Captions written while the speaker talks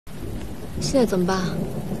现在怎么办？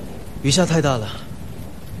雨下太大了，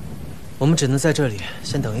我们只能在这里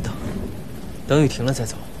先等一等，等雨停了再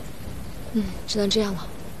走。只能这样了。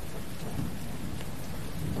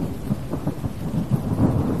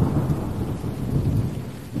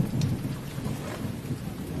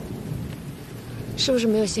是不是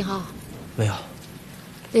没有信号？没有，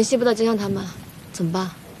联系不到江江他们，怎么办？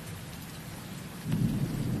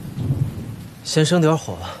先生点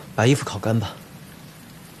火，把衣服烤干吧。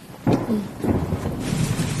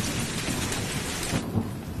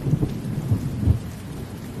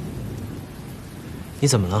你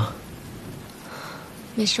怎么了？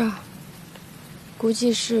没事儿，估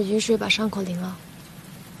计是雨水把伤口淋了，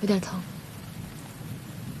有点疼。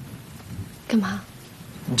干嘛？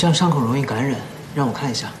你这样伤口容易感染，让我看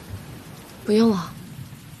一下。不用了，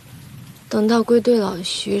等到归队了，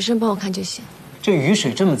许医生帮我看就行。这雨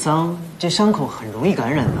水这么脏，这伤口很容易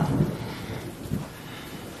感染的。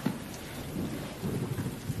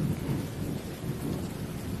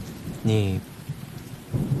你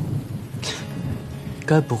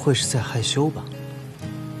该不会是在害羞吧？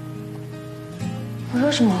我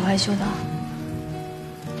有什么好害羞的？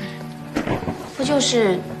不就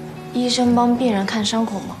是医生帮病人看伤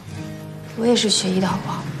口吗？我也是学医的好不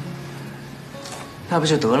好？那不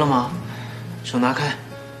就得了吗？手拿开。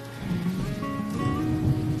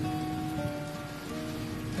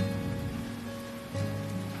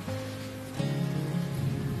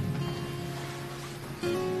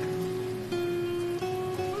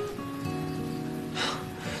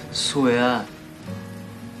苏维安，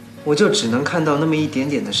我就只能看到那么一点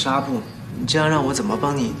点的纱布，你这样让我怎么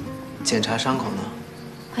帮你检查伤口呢？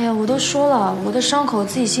哎呀，我都说了，我的伤口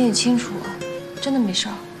自己心里清楚，真的没事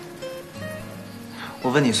儿。我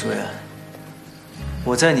问你，苏维安，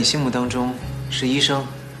我在你心目当中是医生，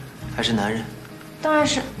还是男人？当然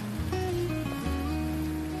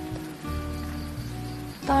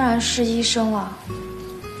是医生了。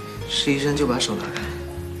是医生就把手拿开。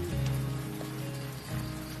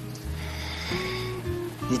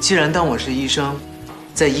你既然当我是医生，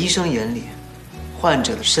在医生眼里，患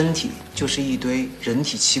者的身体就是一堆人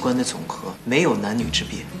体器官的总和，没有男女之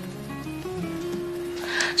别。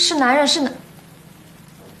是男人，是男。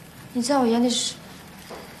你在我眼里是。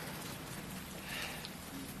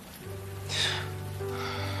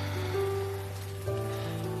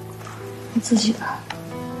你自己吧。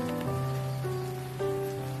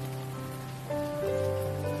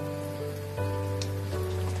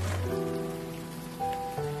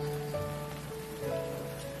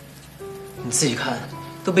你自己看，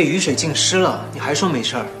都被雨水浸湿了，你还说没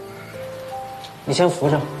事儿？你先扶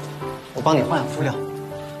着，我帮你换敷料。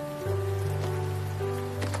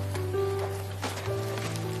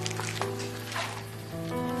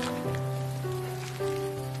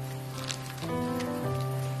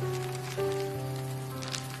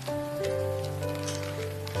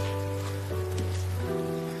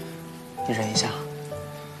你忍一下。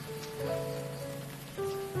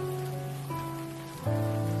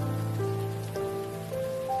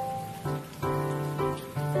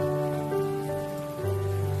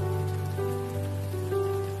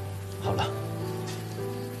好了。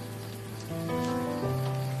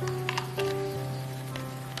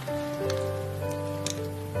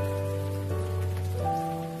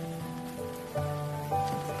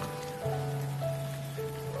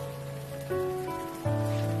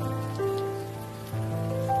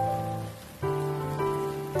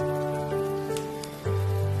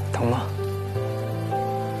疼吗？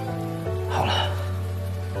好了。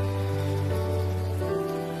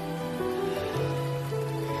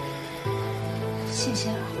谢谢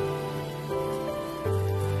啊。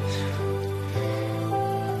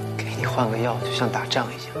给你换个药，就像打仗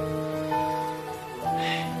一样。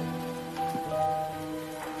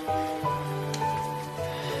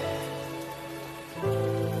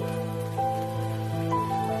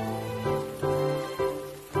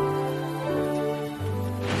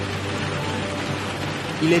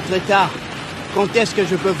Il est très tard. Quand est-ce que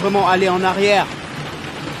je peux vraiment aller en arrière?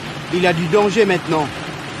 Il a du danger maintenant.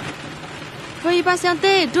 Veuillez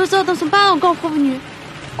patienter, 2 heures ne sont pas encore revenues.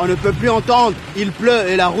 On ne peut plus entendre. Il pleut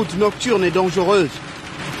et la route nocturne est dangereuse.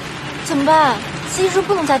 怎么办？司机说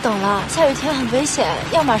不能再等了，下雨天很危险，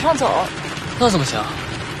要马上走。那怎么行？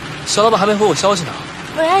小老板还没回我消息呢。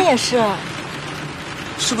文安也是。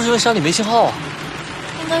是不是因为山里没信号啊？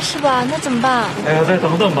应该是吧？那怎么办？哎呀，再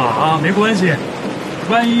等等吧啊，没关系。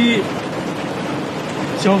万一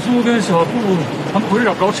小苏跟小布他们回去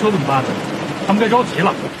找不着车怎么办呢？他们该着急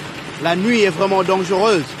了。La nuit est vraiment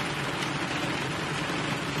dangereuse.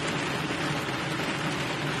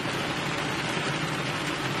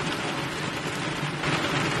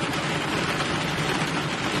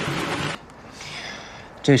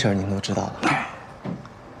 这事儿您都知道了。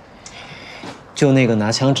就那个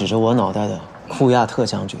拿枪指着我脑袋的库亚特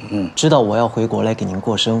将军，知道我要回国来给您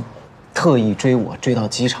过生，特意追我追到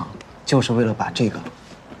机场，就是为了把这个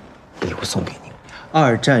礼物送给您。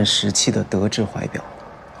2战时期的德制怀表。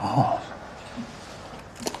哦。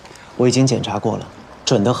我已经检查过了，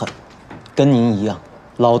准得很，跟您一样，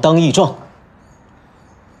老当益壮。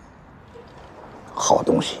好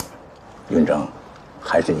东西，云峥，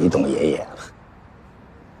还是你懂爷爷。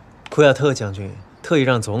库亚特将军特意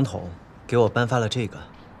让总统给我颁发了这个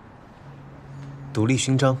独立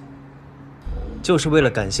勋章，就是为了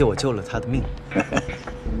感谢我救了他的命。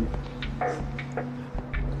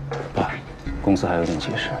爸，公司还有点急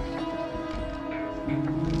事。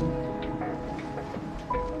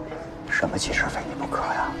什么急事非你不可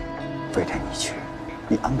呀？非得你去，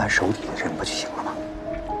你安排手底的人不就行了吗？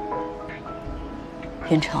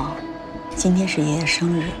云城，今天是爷爷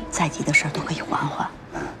生日，再急的事儿都可以缓缓。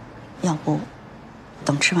要不，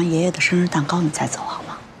等吃完爷爷的生日蛋糕你再走好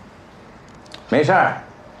吗？没事儿，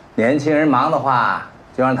年轻人忙的话，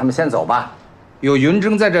就让他们先走吧，有云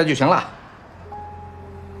峥在这就行了。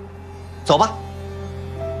走吧。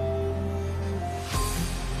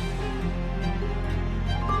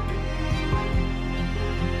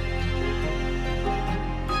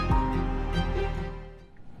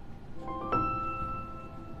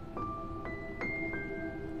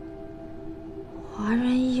华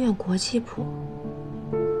人医院国际部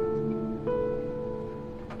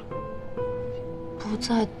不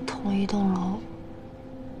在同一栋楼，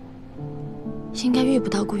应该遇不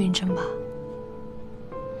到顾云峥吧？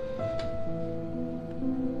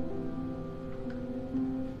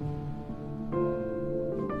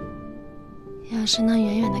要是能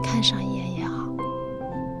远远的看上一眼也好。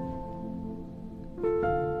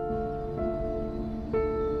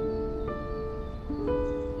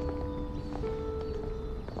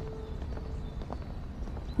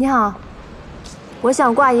你好，我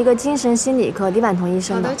想挂一个精神心理科李婉彤医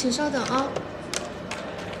生的。好的，请稍等啊。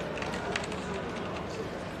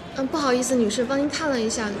不好意思，女士，帮您看了一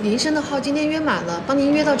下，李医生的号今天约满了，帮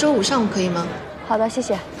您约到周5上午可以吗？好的，谢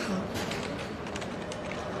谢。好，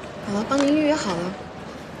好了，帮您预约好了。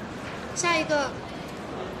下一个，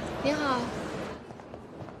你好，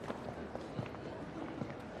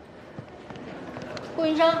顾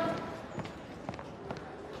云峥。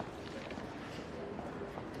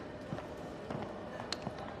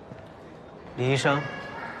李医生，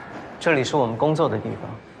这里是我们工作的地方，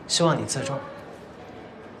希望你自重。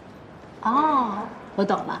哦，我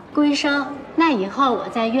懂了，顾医生，那以后我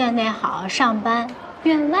在院内好好上班，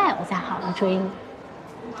院外我再好好追你。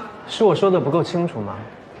是我说的不够清楚吗？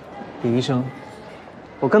李医生，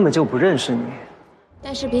我根本就不认识你。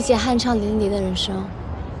但是比起酣畅淋漓的人生，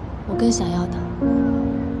我更想要的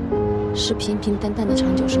是平平淡淡的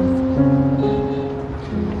长久生活。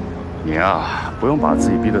你啊，不用把自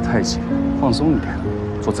己逼得太紧，放松一点，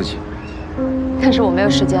做自己。但是我没有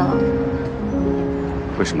时间了。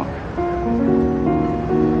为什么？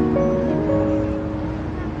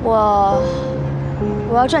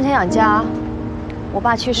我要赚钱养家。我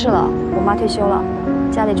爸去世了，我妈退休了，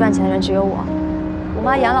家里赚钱的人只有我。我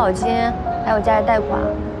妈养老金还有家里贷款，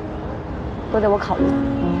都得我考虑。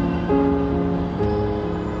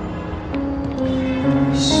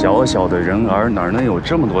小小的人儿哪能有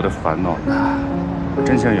这么多的烦恼呢？我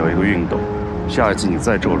真想有一个熨斗，下一次你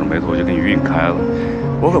再皱着眉头，我就给你熨开了。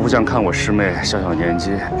我可不想看我师妹小小年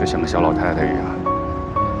纪就像个小老太太一样。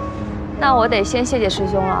那我得先谢谢师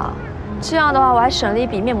兄了，这样的话我还省了一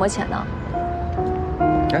笔面膜钱呢。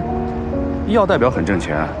哎，医药代表很挣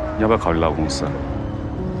钱，你要不要考虑来我公司？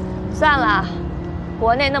算了，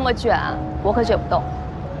国内那么卷，我可卷不动。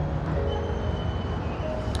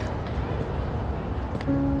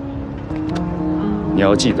你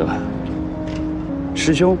要记得，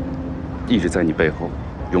师兄一直在你背后，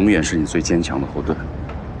永远是你最坚强的后盾。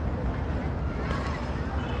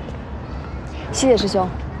谢谢师兄。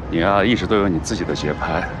你啊，一直都有你自己的节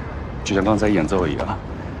拍，就像刚才演奏一样，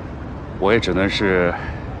我也只能是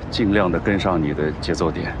尽量的跟上你的节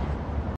奏点。